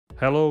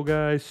Hello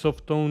guys,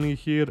 Softony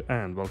here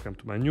and welcome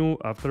to my new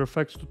After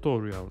Effects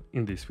tutorial.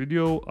 In this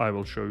video I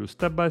will show you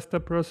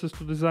step-by-step process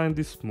to design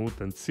this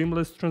smooth and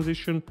seamless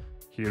transition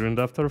here in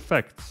After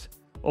Effects.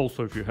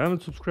 Also, if you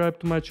haven't subscribed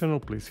to my channel,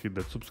 please hit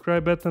that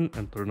subscribe button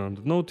and turn on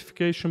the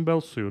notification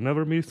bell so you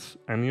never miss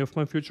any of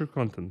my future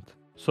content.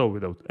 So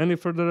without any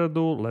further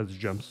ado, let's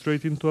jump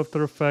straight into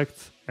After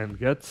Effects and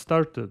get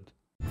started.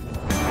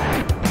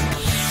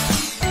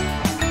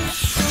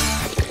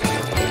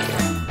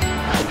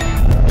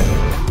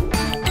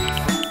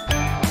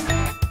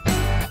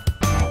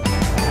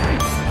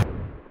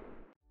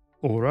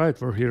 Alright,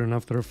 we're here in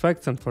After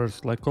Effects and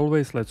first, like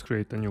always, let's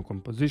create a new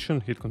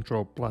composition. Hit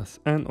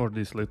Ctrl+N or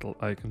this little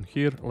icon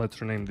here. Let's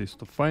rename this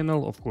to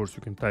Final. Of course,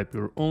 you can type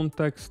your own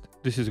text.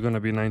 This is gonna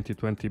be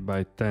 1920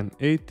 by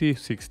 1080,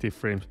 60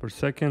 frames per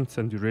second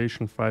and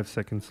duration 5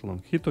 seconds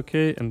long. Hit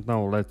OK and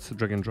now let's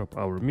drag and drop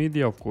our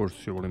media. Of course,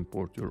 you will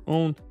import your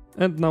own.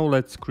 And now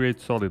let's create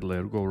solid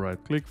layer. Go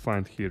right click,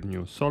 find here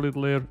new solid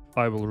layer.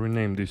 I will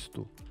rename this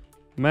to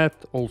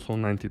Matte, also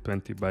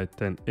 1920 by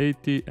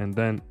 1080 and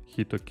then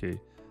hit OK.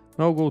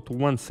 Now go to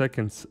 1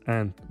 second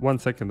and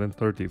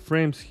 30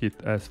 frames, hit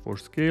S for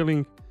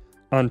scaling,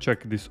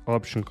 uncheck this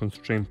option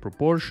constraint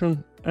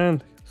proportion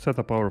and set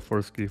up our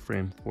first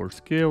keyframe for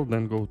scale,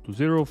 then go to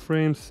 0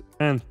 frames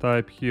and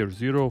type here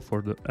 0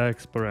 for the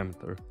X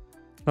parameter.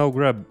 Now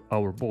grab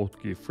our both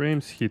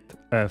keyframes, hit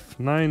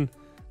F9,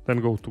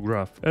 then go to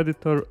graph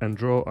editor and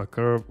draw a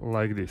curve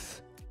like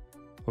this.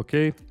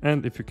 Okay,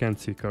 and if you can't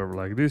see curve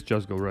like this,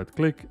 just go right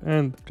click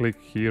and click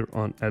here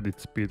on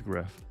edit speed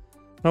graph.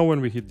 Now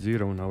when we hit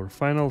 0 in our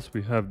finals,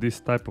 we have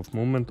this type of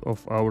movement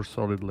of our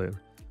solid layer.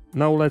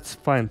 Now let's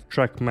find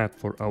track matte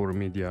for our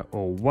media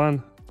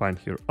 01, find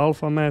here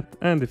alpha matte,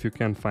 and if you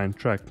can't find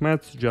track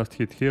mattes, just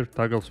hit here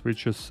toggle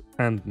switches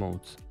and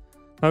modes.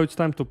 Now it's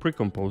time to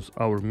pre-compose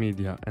our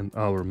media and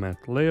our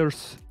matte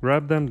layers.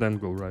 Grab them, then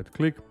go right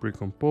click,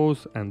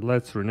 pre-compose, and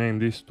let's rename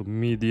this to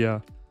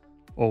media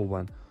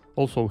 01.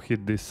 Also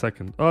hit this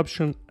second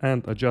option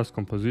and adjust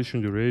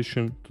composition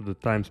duration to the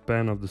time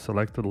span of the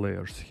selected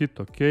layers. Hit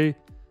OK.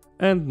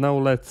 And now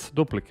let's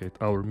duplicate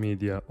our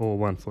media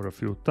 01 for a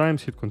few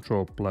times. Hit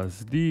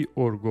Ctrl+D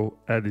or go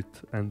edit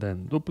and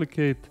then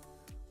duplicate.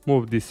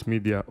 Move this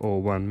media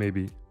 01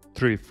 maybe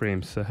 3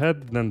 frames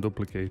ahead, then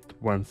duplicate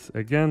once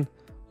again.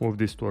 Move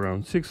this to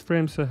around 6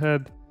 frames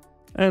ahead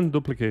and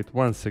duplicate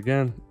once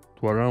again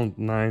to around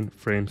 9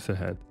 frames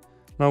ahead.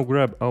 Now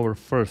grab our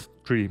first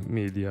 3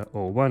 media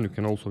 01, you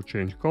can also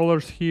change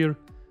colors here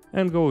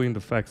and go in the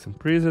effects and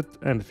preset,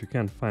 and if you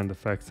can't find the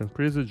effects and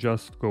preset,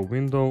 just go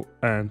window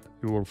and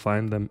you will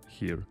find them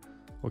here.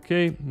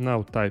 Okay,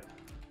 now type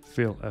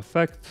fill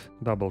effect,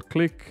 double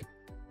click,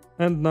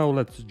 and now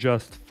let's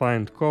just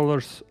find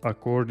colors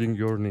according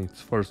your needs.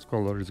 First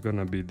color is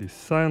gonna be this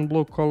cyan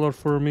blue color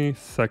for me,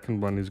 second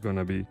one is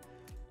gonna be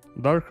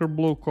darker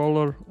blue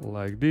color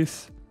like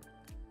this,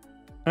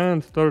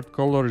 and third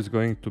color is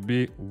going to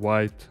be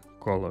white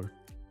color.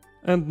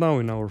 And now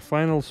in our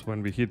finals,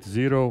 when we hit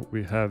 0,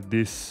 we have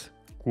this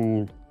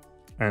cool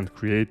and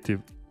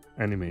creative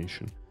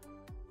animation.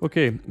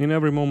 Okay, in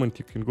every moment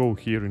you can go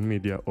here in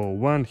media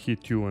 01,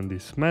 hit U on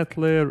this matte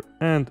layer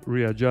and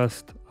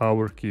readjust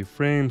our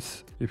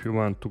keyframes if you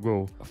want to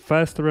go a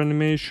faster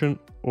animation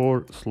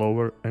or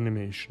slower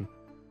animation.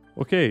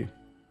 Okay,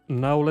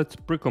 now let's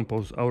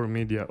pre-compose our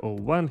media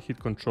 01, hit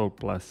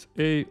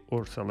Ctrl+A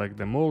or select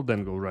them all,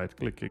 then go right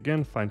click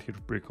again, find here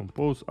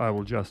pre-compose. I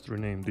will just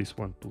rename this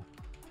one to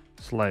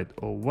slide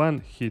 01,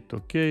 hit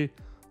OK.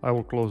 I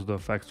will close the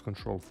effects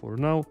control for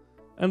now.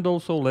 And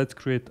also let's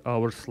create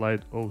our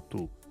slide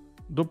 02.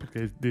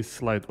 Duplicate this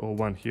slide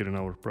 01 here in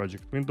our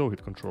project window,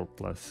 hit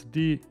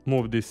Ctrl+D,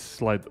 move this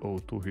slide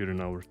 02 here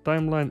in our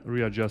timeline,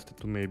 readjust it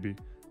to maybe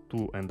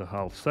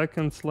 2.5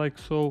 seconds like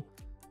so.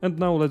 And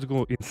now let's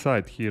go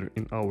inside here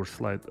in our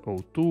slide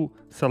 02,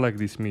 select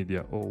this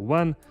media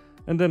 01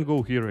 and then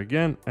go here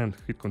again and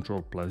hit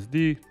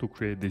Ctrl+D to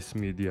create this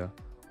media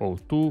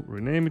 02,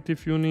 rename it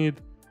if you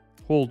need.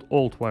 Hold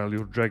Alt while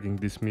you're dragging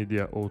this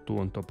media 02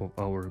 on top of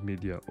our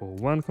media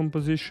 01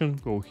 composition,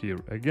 go here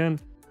again,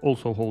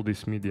 also hold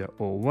this media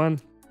 01,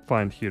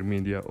 find here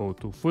media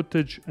 02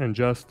 footage and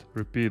just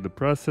repeat the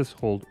process,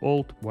 hold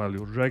Alt while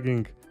you're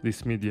dragging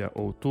this media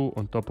 02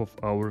 on top of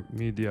our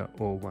media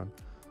 01.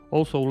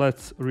 Also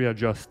let's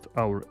readjust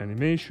our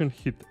animation,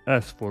 hit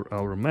S for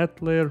our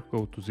matte layer,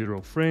 go to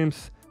 0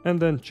 frames and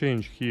then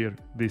change here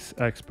this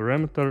X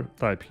parameter,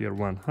 type here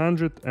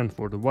 100 and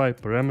for the Y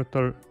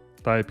parameter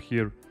type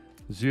here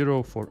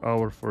 0 for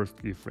our first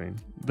keyframe.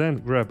 Then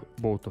grab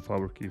both of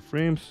our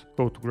keyframes,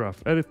 go to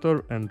graph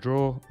editor and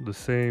draw the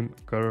same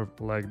curve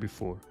like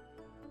before.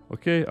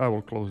 Okay, I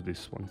will close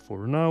this one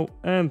for now,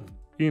 and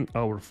in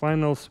our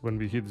finals when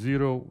we hit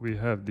 0 we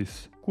have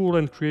this cool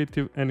and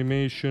creative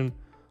animation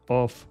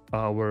of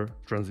our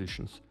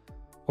transitions.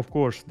 Of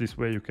course, this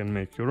way you can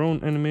make your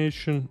own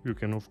animation, you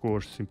can of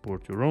course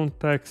import your own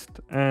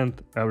text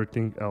and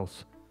everything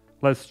else.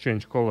 Let's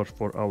change color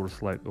for our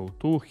slide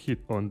 02, hit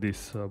on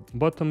this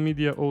bottom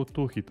media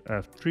 02, hit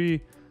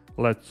F3,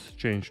 let's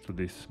change to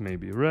this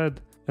maybe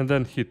red, and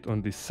then hit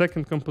on this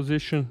second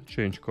composition,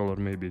 change color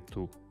maybe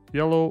to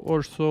yellow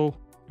or so.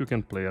 You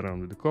can play around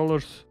with the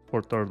colors.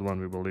 For third one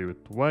we will leave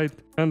it to white.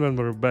 And when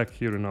we're back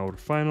here in our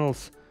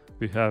finals,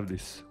 we have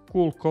these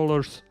cool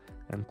colors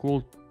and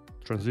cool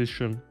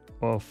transition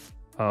of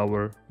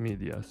our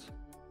medias.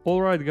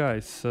 Alright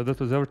guys, that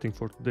was everything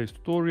for today's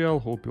tutorial.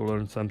 Hope you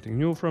learned something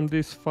new from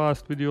this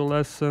fast video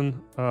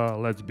lesson.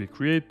 Let's be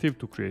creative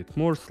to create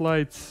more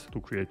slides, to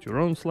create your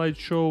own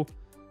slideshow.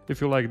 If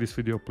you like this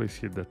video, please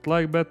hit that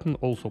like button.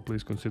 Also,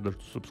 please consider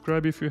to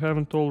subscribe if you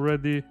haven't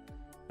already.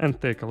 And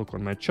take a look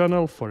on my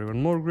channel for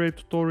even more great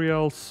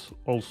tutorials.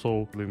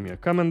 Also, leave me a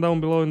comment down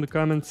below in the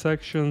comment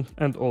section,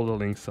 and all the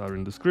links are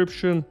in the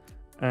description.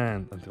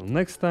 And until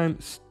next time,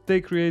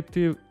 stay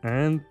creative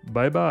and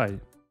bye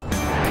bye!